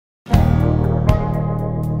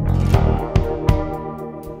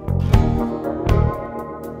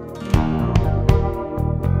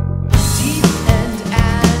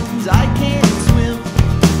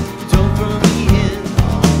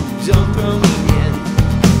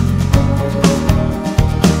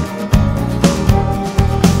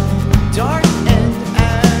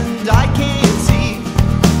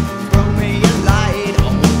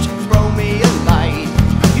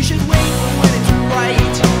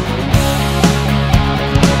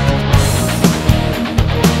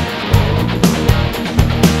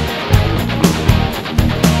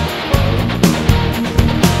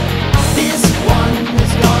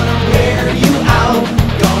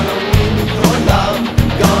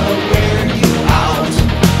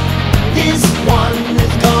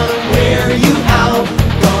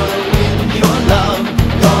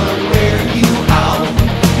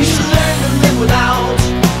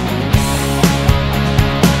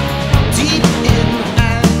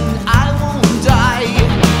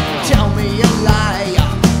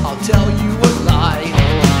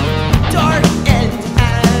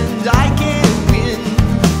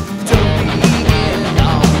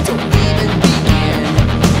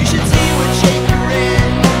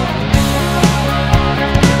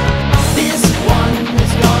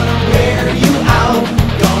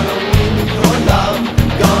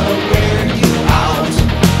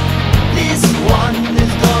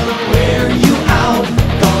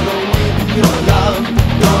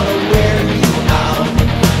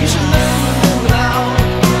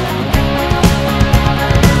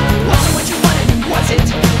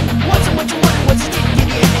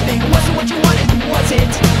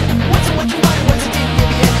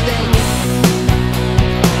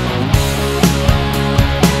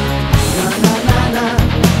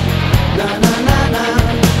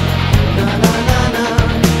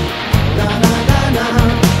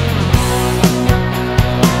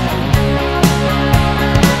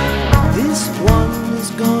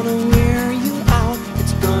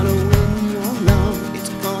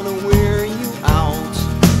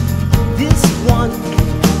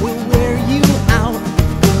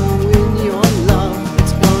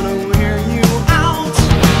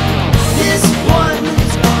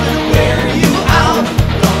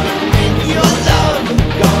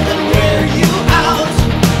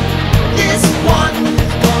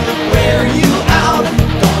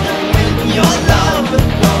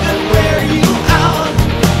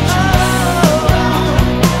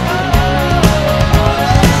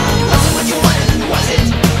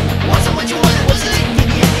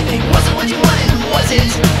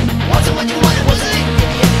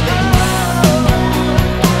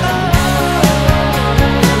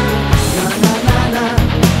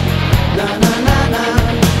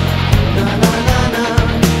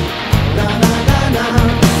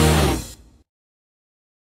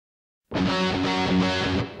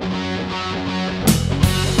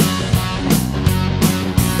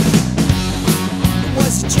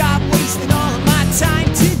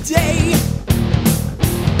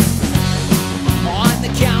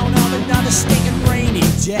a stinking rainy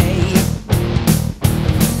day.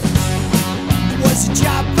 It was a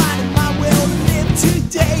job finding my will to live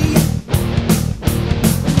today.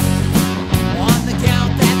 On the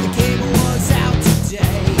count that the cable was out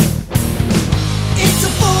today. It's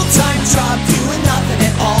a full-time job doing nothing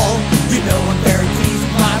at all. You know I'm very pleased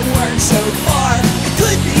with my work so far. It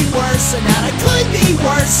could be worse than that, it could be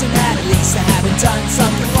worse than that. At least I haven't done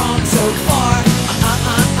something wrong so far.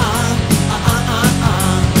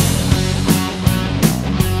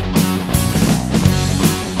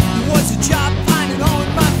 It was a job finding all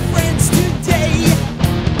of my friends today.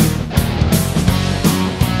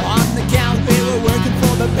 On the count they were working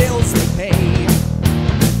for the bills they paid.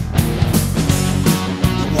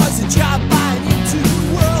 It was a job buying into the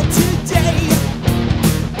world today.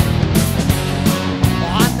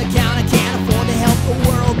 On the count I can't afford to help the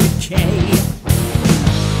world decay.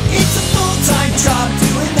 It's a full-time job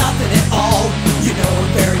doing nothing at all. You know I'm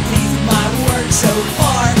very pleased with my work so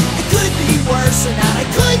far. It could be worse than that, it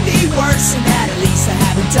could be worse than that. At least I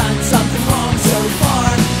haven't done something wrong so far.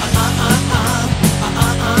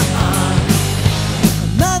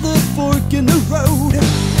 Another fork in the road,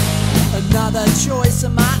 another choice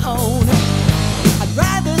of my own. I'd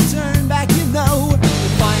rather turn back, you know,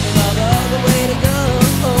 and find another way to go.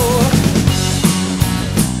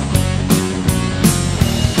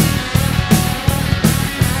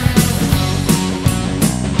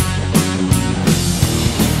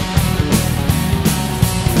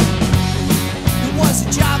 It was a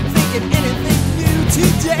job thinking anything new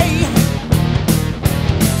today.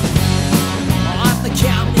 On the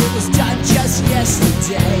count it was done just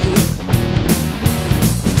yesterday.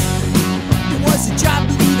 It was a job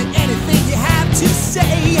believing anything you have to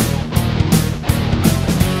say.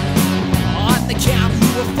 On the count you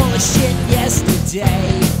were full of shit yesterday.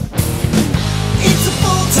 It's a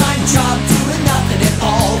full-time job doing nothing at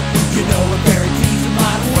all. You know I'm very pleased with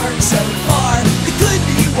my work so far. It could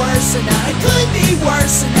be worse than that, it could be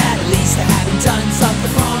worse than that. At least I haven't done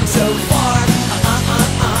something wrong so far.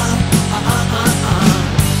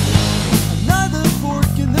 Another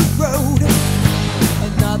fork in the road,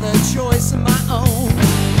 another choice of my own.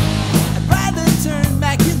 I'd rather turn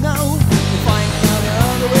back, you know, and find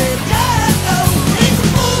another way to go. It's a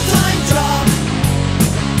full-time job.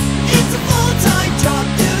 It's a full-time job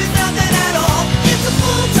doing nothing at all. It's a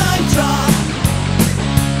full-time job.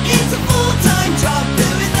 It's a full-time job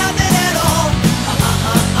doing nothing at all.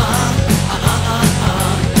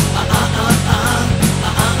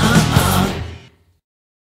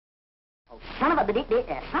 Son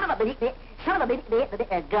of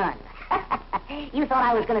a gun. You thought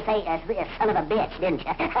I was going to say son of a bitch, didn't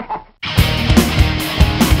you?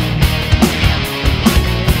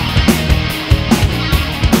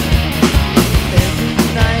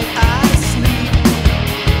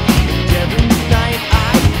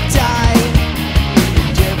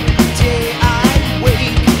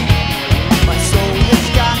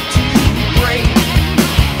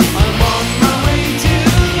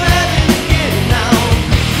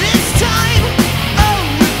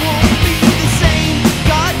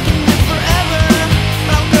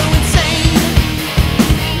 I'll go insane.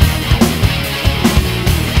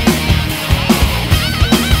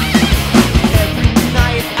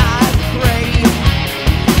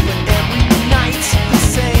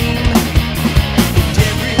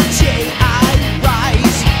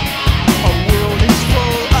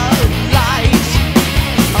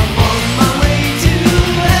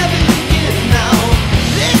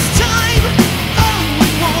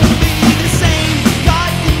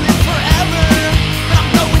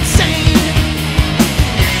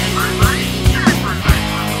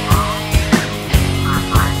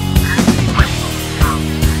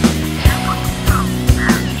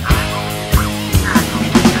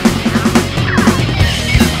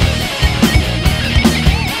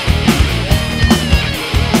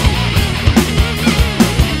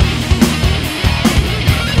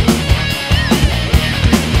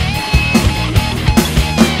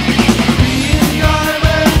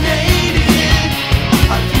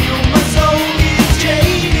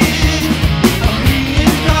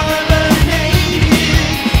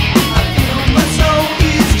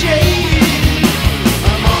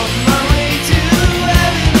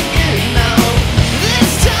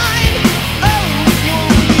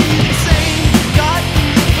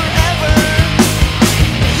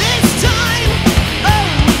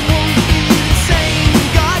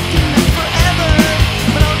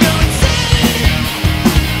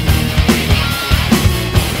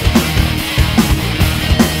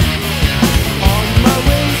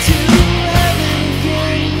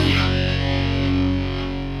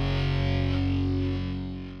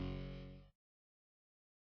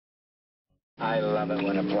 I love it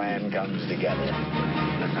when a plan comes together.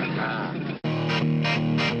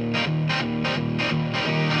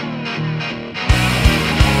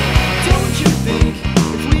 Don't you think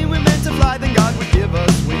if we were meant to fly, then God would give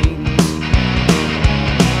us wings?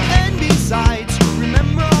 And besides,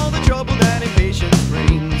 remember all the trouble that impatience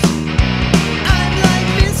brings. I'm like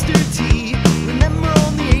Mr. T. Remember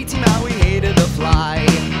on the A-Team how we hated the fly.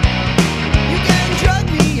 You can drug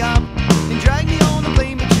me up and drag me on the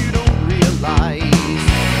plane, but you don't realize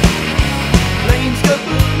planes go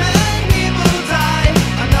boom and people die.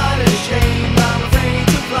 I'm not ashamed, I'm afraid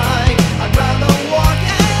to fly. I'd rather walk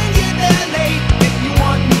and get there late. If you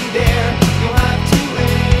want me there, you'll have to wait.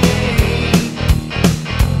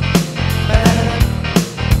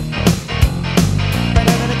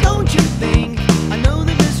 Don't you think I know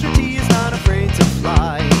that Mr. T is not afraid to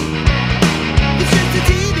fly? It's just a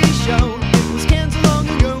TV show. It was canceled long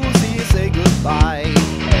ago. We'll see you say goodbye.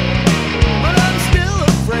 But I'm still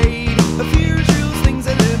afraid of fears, real things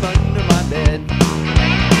that live under my bed.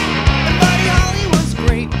 And Buddy Holly was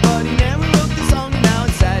great, but he never wrote the song, and now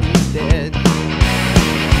it's sad he's dead.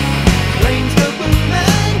 Planes go boom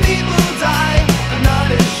and people die. I'm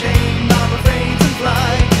not ashamed, I'm afraid to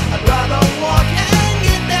fly. I'd rather walk and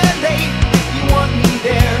get there late. If you want me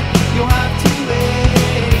there, you'll have to wait.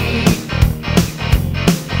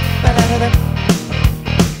 Ba-da-da-da.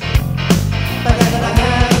 I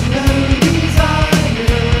have no desire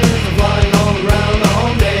for flying all around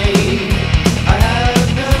all day. I have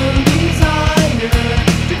no desire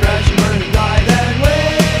to crash and burn and die that way.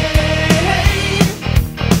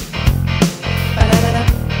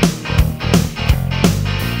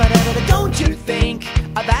 Ba-da-da-da. Don't you think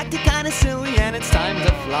I've acted kinda silly and it's time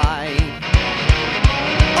to fly?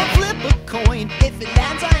 I'll flip a coin. If it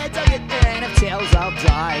lands on heads, I'll get there, and if tails, I'll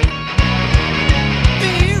die.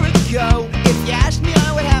 Here it go. If you asked me,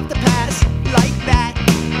 I would have to pass like that.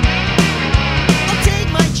 I'll take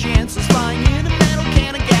my chances flying in a metal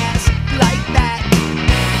can of gas like that.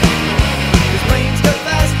 'Cause planes go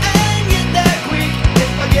fast and get there quick.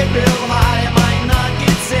 If I get real high, I might not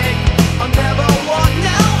get sick. I'll never walk,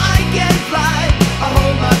 now I can fly. I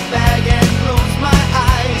hold my bag and close my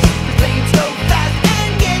eyes. 'Cause planes go fast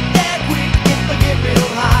and get there quick. If I get real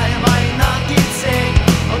high, I might not get sick.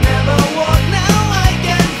 I'll never walk, now I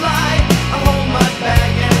can fly. I hold my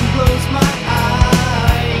bag and close my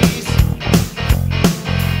eyes.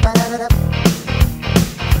 Ba-da-da-da.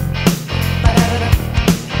 Ba-da-da-da.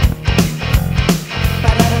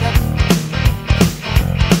 Ba-da-da-da.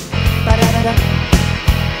 Ba-da-da-da.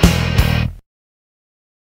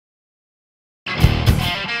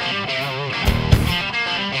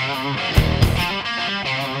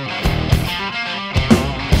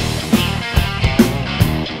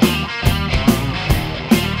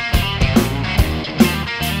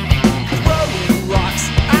 Rolling rocks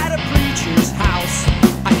at a preacher's house.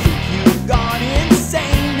 I think you've gone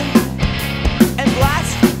insane. And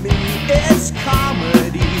blasphemy is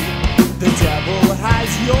comedy. The devil has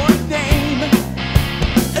your name.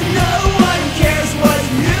 And no one cares what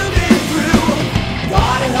you've been through.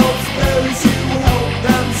 God helps those who help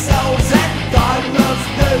themselves, and God loves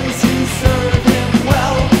those who serve Him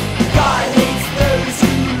well. God hates those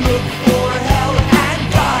who look for hell, and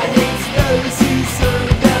God hates those who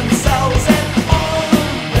serve themselves, and all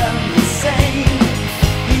of them the same.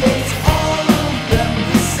 He hates all of them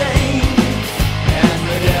the same, and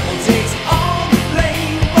the devil takes all the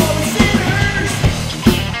blame for the sinners.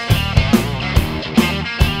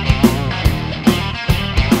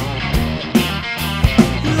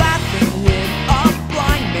 Laughing when a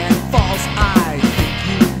blind man falls, I think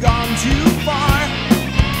you've gone too far.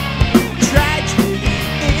 Tragedy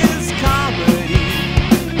is comedy.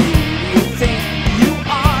 Who do you think you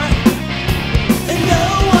are? And no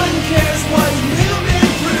one cares what you've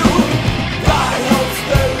been through. God helps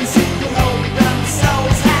those who help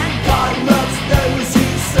themselves, and God loves those who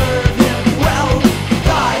serve Him well.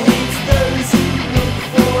 God hates those who look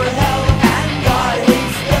for hell, and God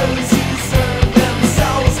hates those who serve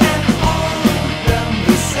themselves, and all of them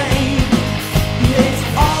the same. He hates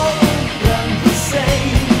all of them the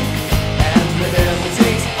same, and the devil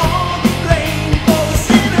takes all the blame for the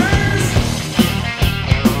sinners.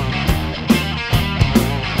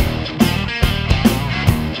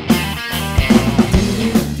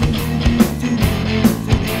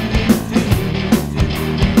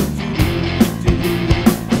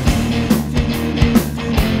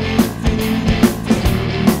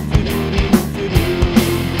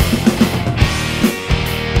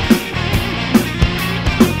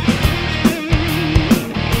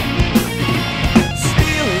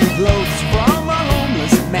 Stealing clothes from a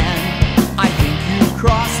homeless man, I think you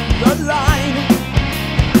crossed the line.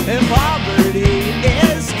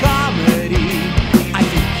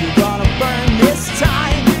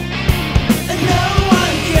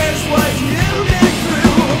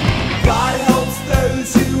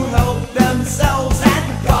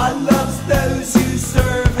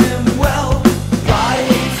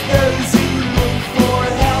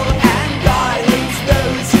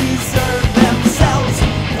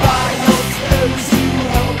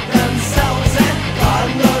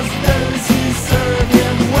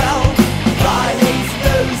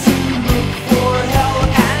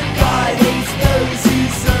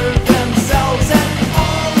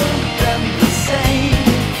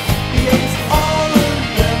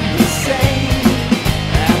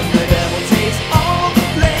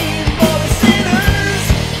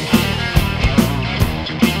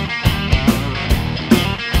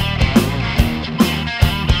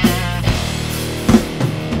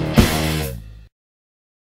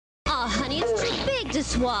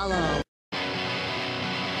 swallow.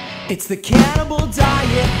 It's the cannibal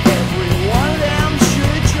diet, every one of them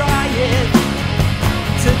should try it.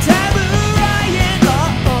 It's a taboo riot,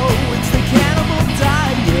 uh-oh, it's the cannibal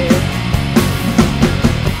diet.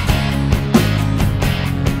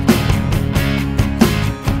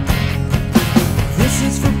 This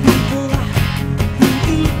is for people who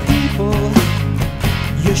eat people.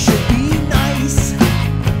 You should be nice,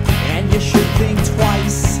 and you should think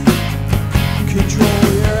twice. Control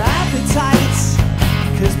your appetites,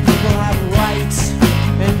 'cause people have rights.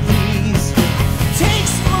 And please, take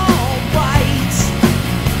small bites.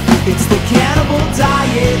 It's the cannibal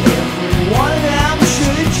diet, every one of them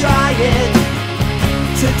should try it.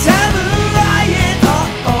 It's a taboo riot,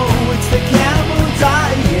 uh-oh, it's the cannibal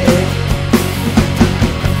diet.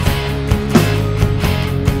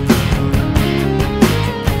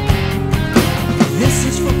 This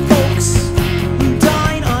is for folks who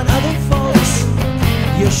dine on other folks.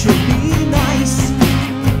 You should be nice,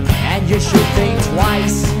 and you should think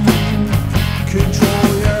twice. Control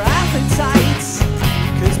your appetites,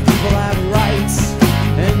 'cause people have rights.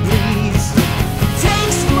 And please,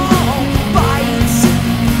 take small bites.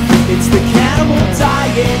 It's the cannibal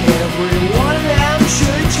diet, every one of them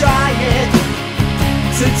should try it.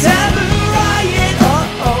 It's a taboo riot,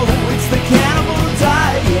 uh-oh, it's the cannibal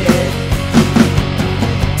diet.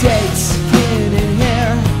 Dead skin and hair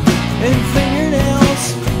and fingernails,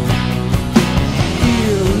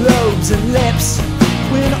 earlobes and lips,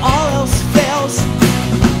 when all else fails.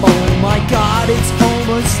 Oh my God, it's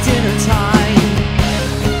almost dinner time.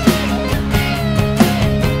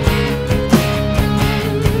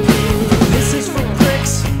 This is for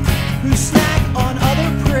pricks who snack on other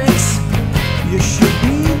pricks. You should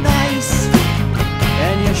be nice,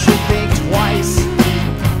 and you should think twice.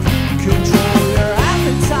 Control your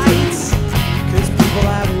appetites, 'cause people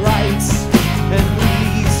have rights. And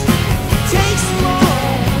please, take small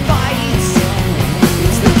bites.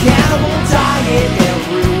 It's the cannibal diet,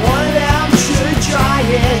 every one of them should try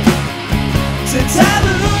it. It's a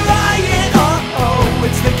taboo riot, uh-oh,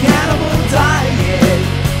 it's the cannibal diet.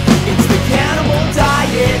 It's the cannibal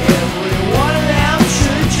diet, every one of them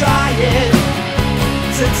should try it.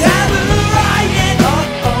 It's a taboo riot,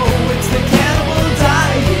 uh-oh, it's the cannibal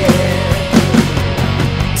diet.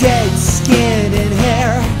 Dead skin and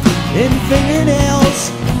hair and fingernails,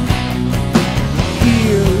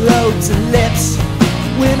 earlobes and lips,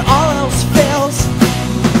 when all else fails.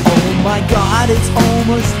 Oh my God, it's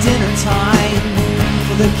almost dinner time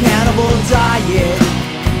for the cannibal diet.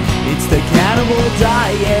 It's the cannibal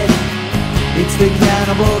diet. It's the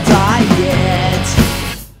cannibal diet.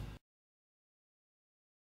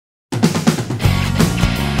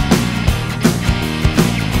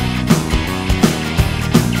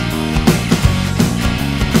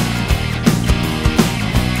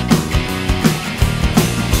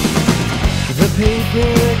 The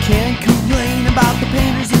paper can't complain about the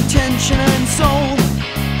painter's intention and soul.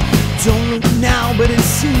 Don't look now, but it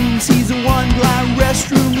seems he's a one-ply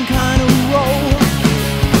restroom kind of role.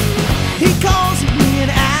 He calls me an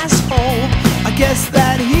asshole, I guess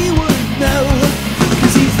that he would know,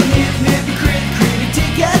 'cause he's the hypocrite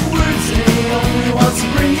critic at words, and he only wants to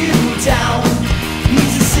bring you down.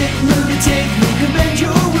 He's a sick lunatic who can bend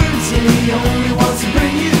your words, and he only wants to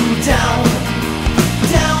bring you down.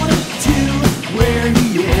 Down to where he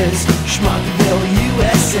is, Schmuckville,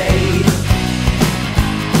 USA.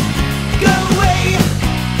 Go away.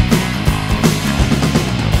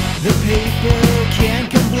 The paper can't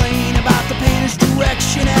complain about the painter's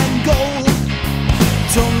direction and goal.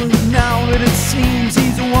 Don't look now, but it seems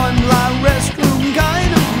he's a one-line restroom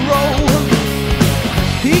kind of role.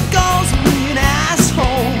 He calls me an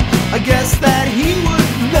asshole, I guess that he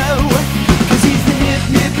would know, 'cause he's the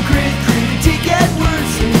hypocrite critic at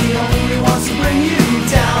words, and he only wants to bring you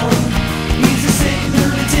down. He's a sick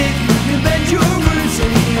lunatic who can bend your words,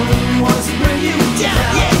 and he only wants to bring you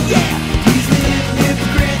down. Yeah, yeah. He's the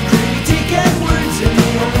hypocrite critic at words, and he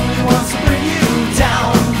only wants to bring you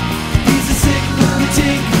down. He's a sick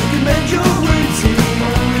lunatic who can bend your words, and he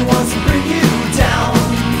only wants to bring you down.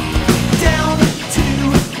 Down to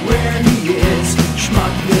where he is,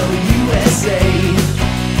 Schmuckville, USA.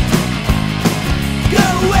 Go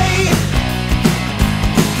away.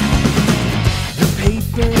 The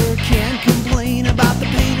paper can't complain about the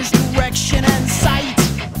painter's direction and sight.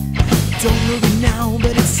 Don't look now,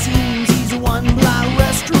 but it seems he's a one-ply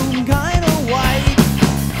restroom kind of white.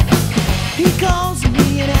 He calls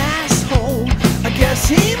me an asshole, I guess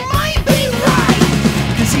he might be right,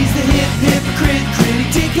 'cause he's the hypocrite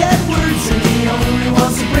critic at words, and he only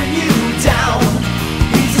wants to bring you down.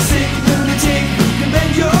 He's a sick lunatic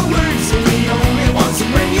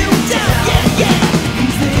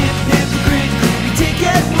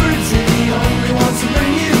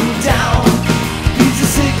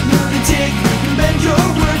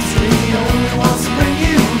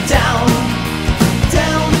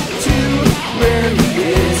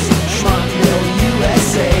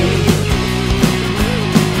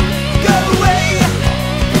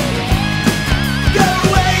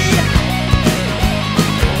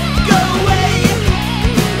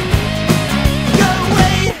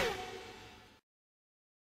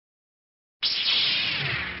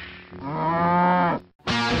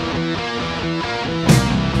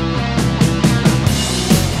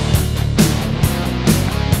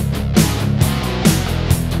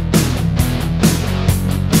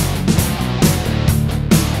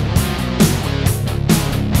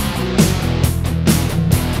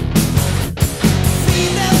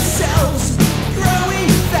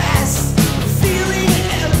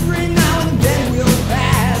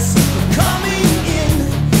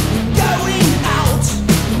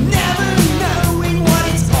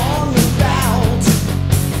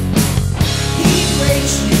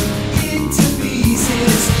breaks you into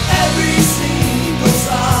pieces every single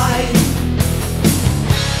side.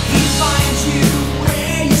 He finds you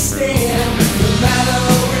where you stand, no matter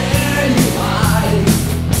where you hide.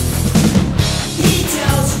 He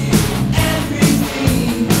tells you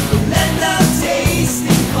everything will end up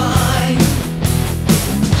tasting fine.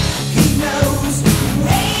 He knows you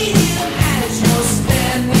hate him as you're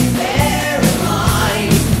standing there in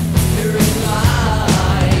line. You're in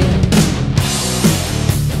line.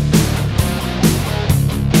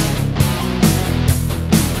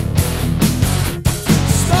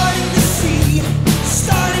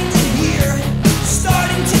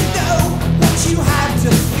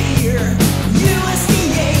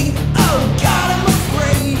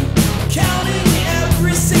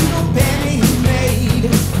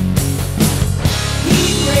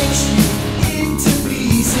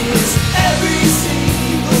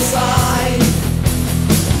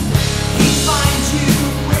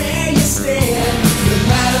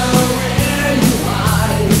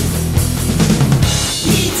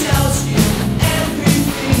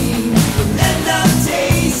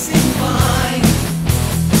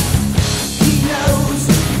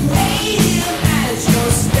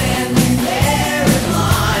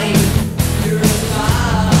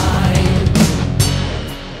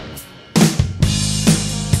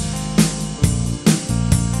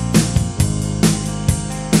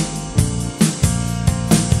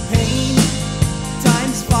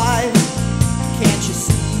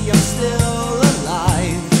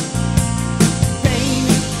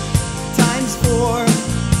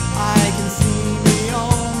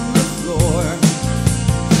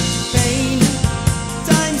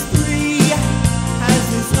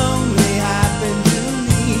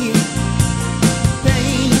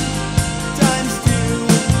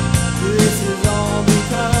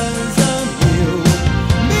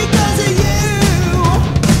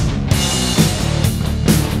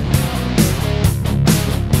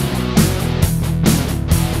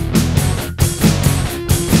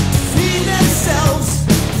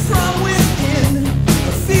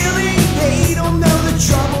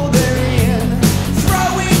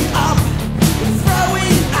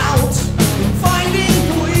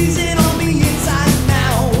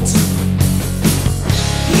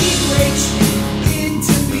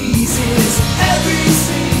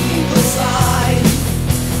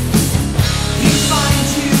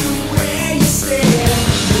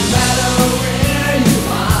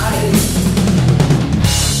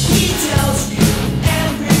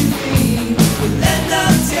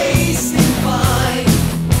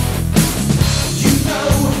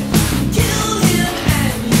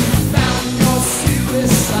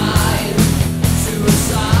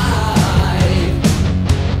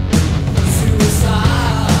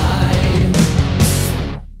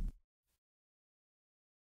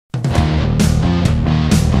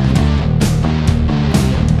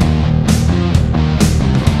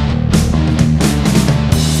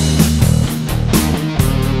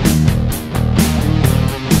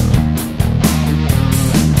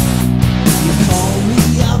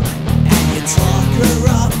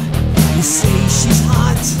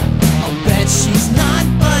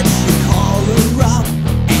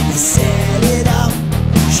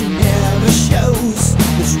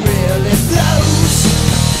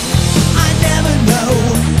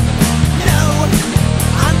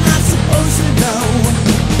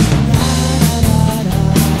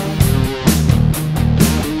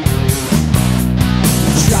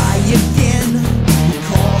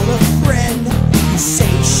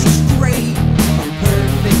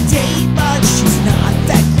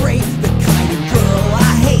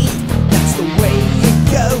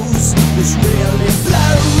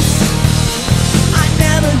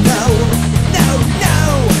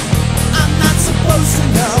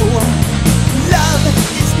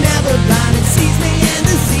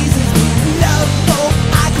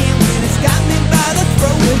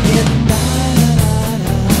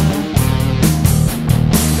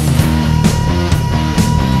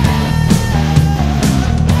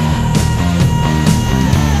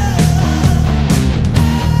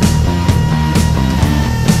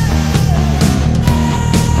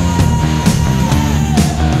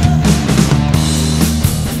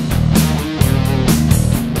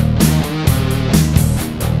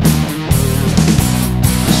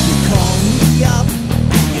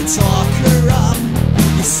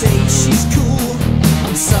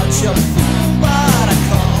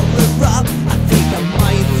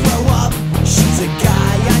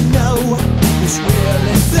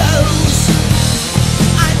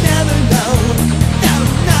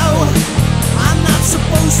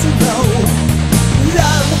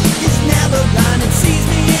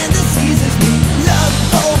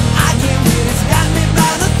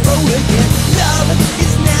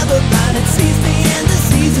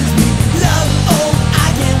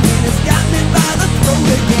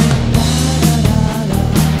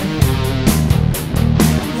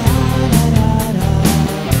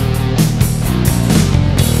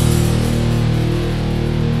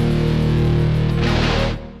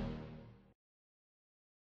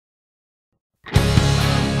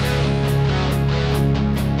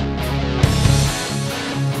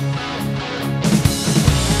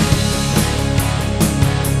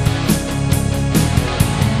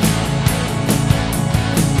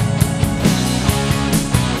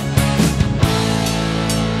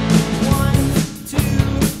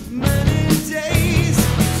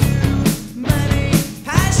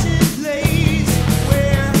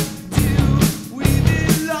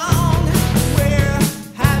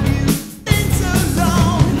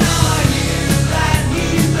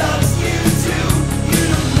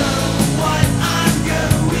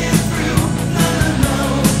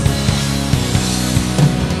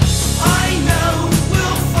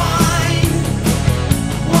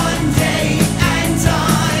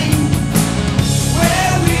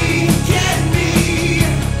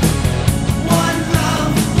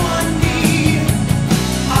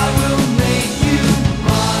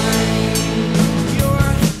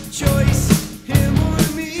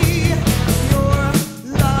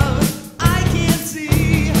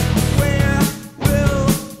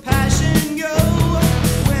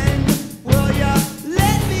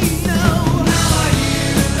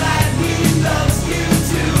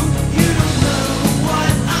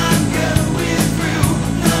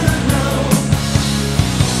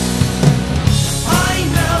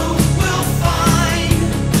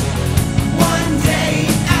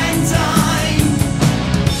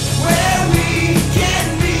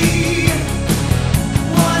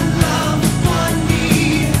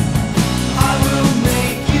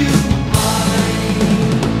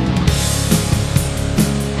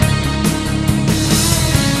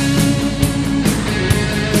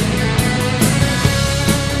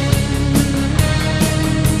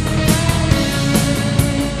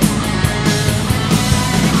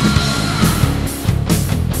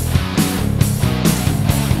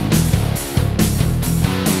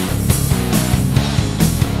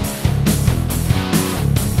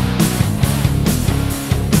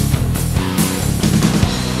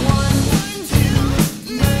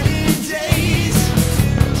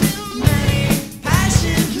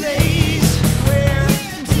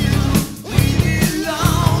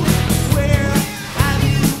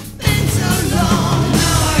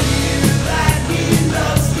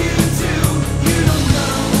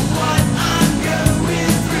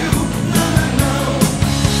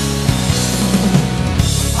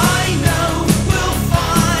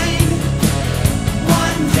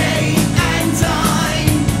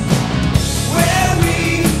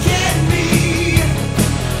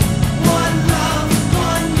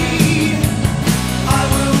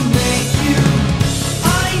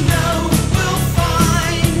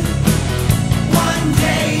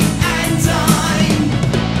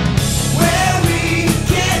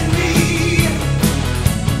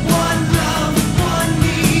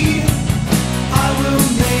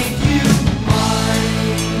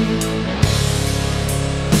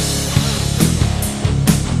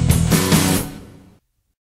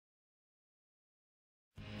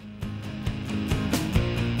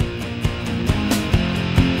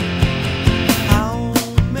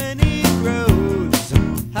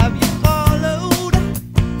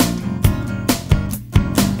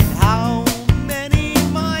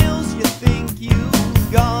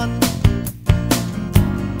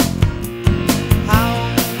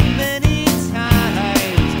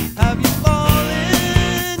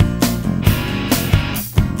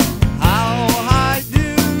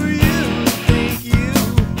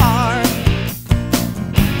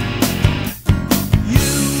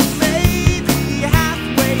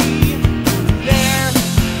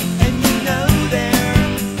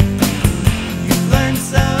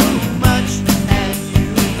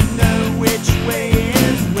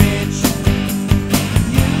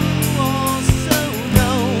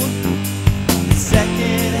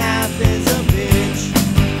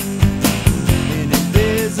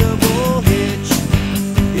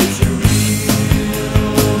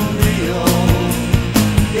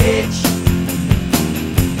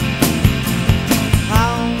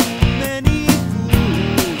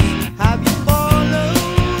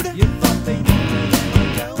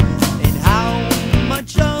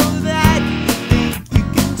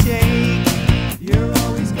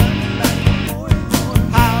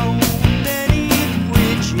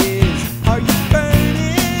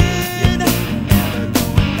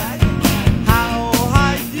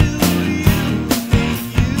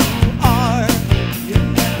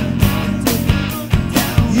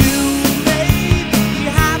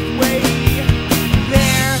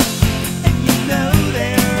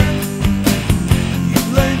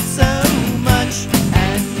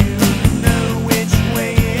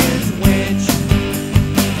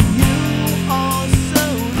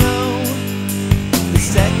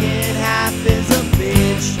 second half is a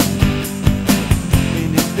bitch,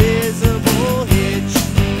 an invisible hitch.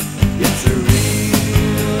 It's a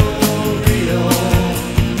real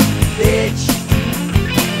bitch.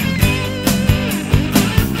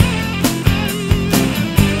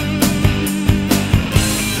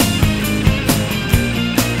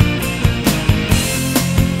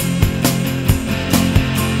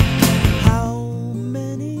 How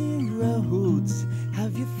many roads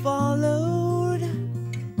have you followed?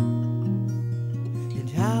 And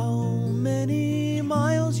how many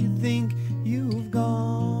miles you think you've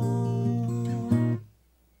gone?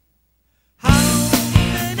 How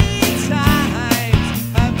many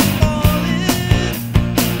times have you fallen?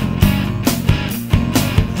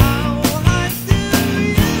 How hard do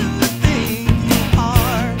you think you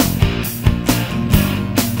are?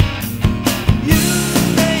 You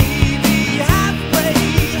may be halfway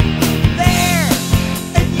there,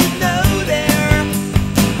 and you know there.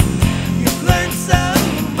 You've learned so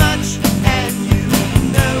much, and you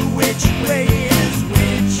know which way is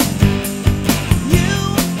which. You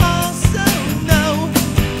also know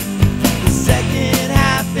the second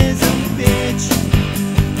half is a bitch,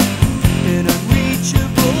 an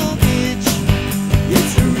unreachable itch.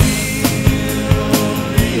 It's a real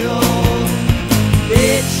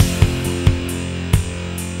bitch.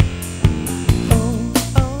 Oh,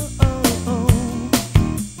 oh, oh, oh.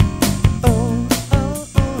 Oh, oh,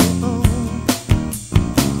 oh, oh.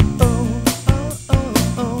 Oh, oh,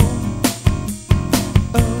 oh, oh.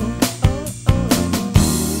 Oh, oh, oh,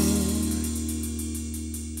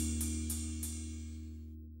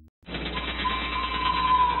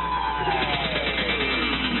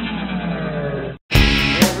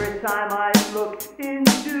 Every time I look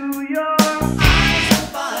into your eyes, I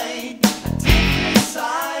find a different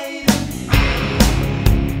side.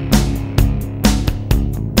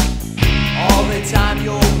 All the time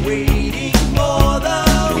you're waiting for the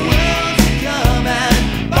world to come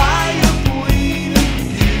and buy your point of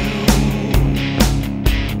view.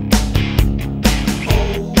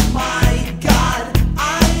 Oh my God,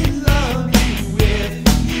 I love you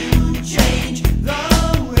if you change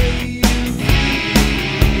the way you feel.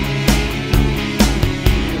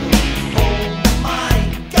 Oh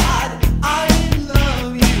my God, I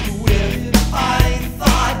love you if I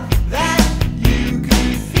thought that you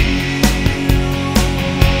could feel.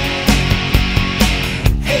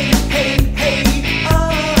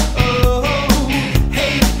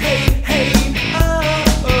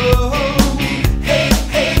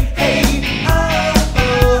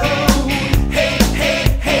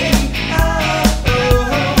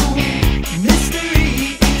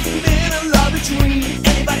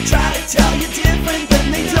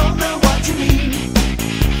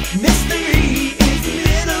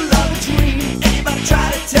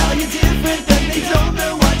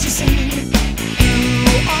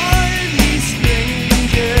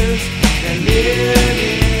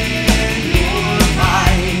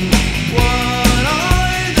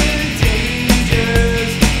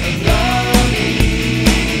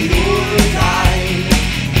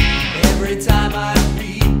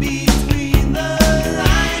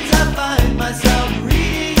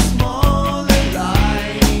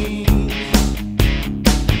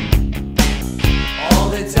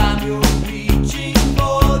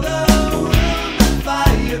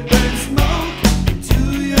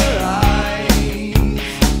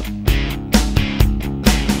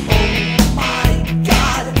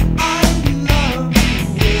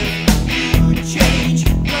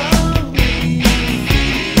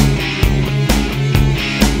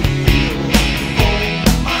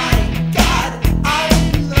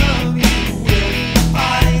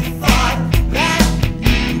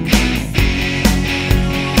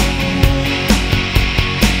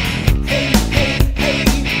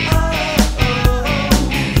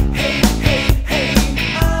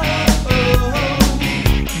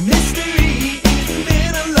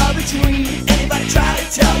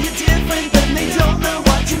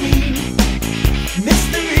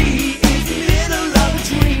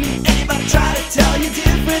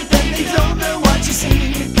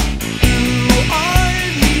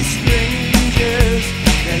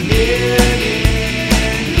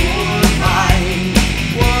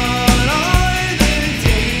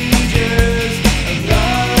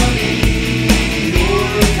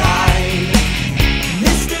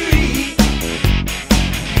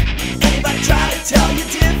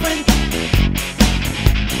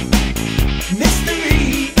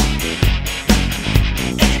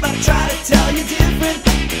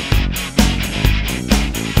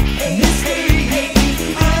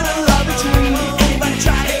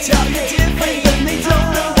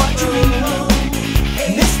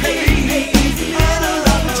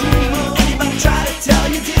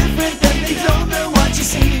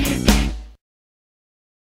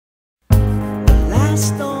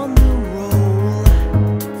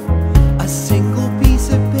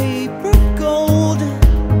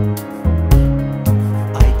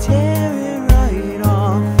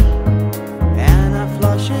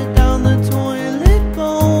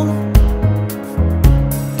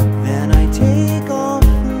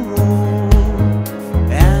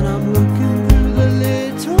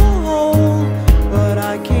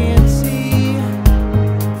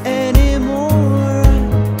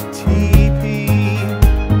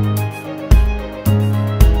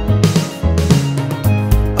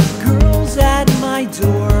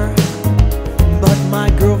 door, but my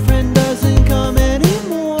girlfriend doesn't come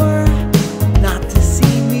anymore, not to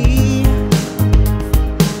see me.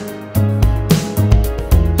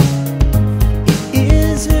 It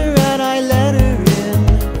is her and I let her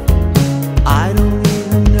in. I don't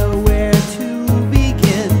even know where to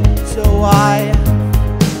begin, so I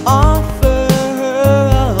offer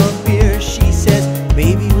her a beer. She says,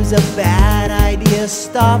 "Baby, it was a bad idea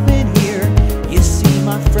stopping here. You see,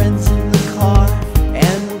 my friends in the car,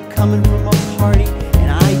 and we're coming from a party, and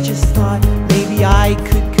I just thought maybe I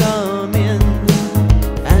could come in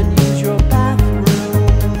and use your bathroom."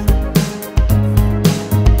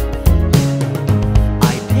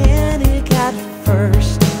 I panic at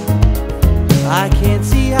first. I can't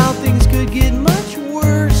see how things could get much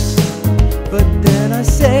worse, but then I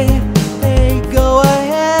say, "Hey, go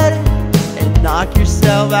ahead and knock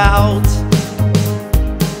yourself out."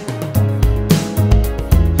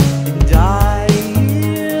 And I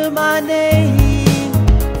hear my name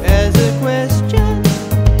as a question,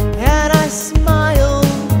 and I smile.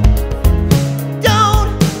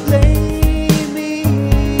 Don't blame me,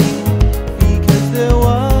 because there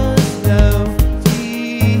was no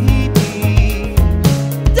TV.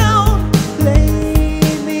 Don't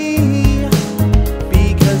blame me,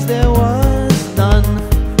 because there was none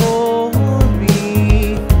for me.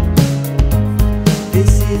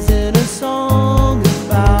 This isn't a song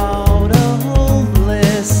about a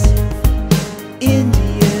homeless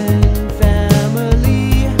Indian family,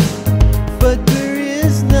 but there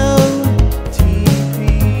is no TV.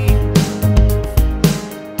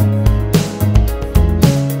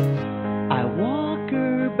 I walk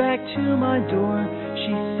her back to my door.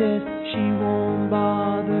 She says she won't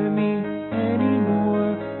bother me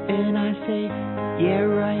anymore, and I say, "Yeah,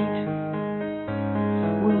 right.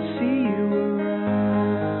 We'll see you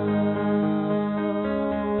around."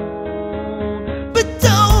 But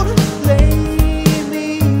don't blame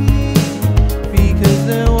me, because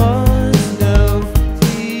there was no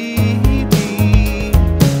TV.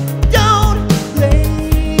 Don't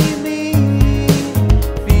blame me,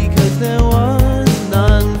 because there was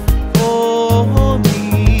none for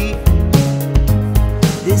me.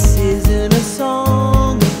 This isn't a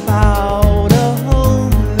song about a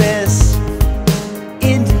homeless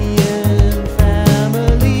Indian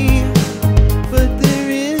family, but there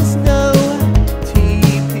is no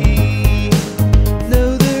TV. No,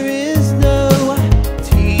 there is no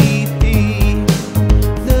TV.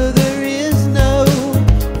 No, there is no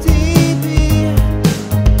TV.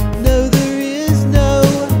 No, there is no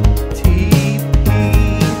TV.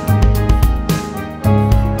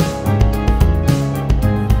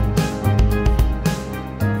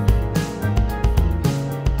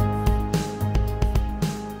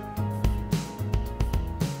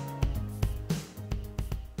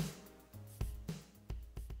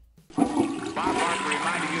 Bob Barker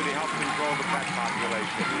reminding you to help control the pet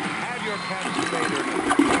population. Have your pets spayed or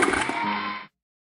neutered.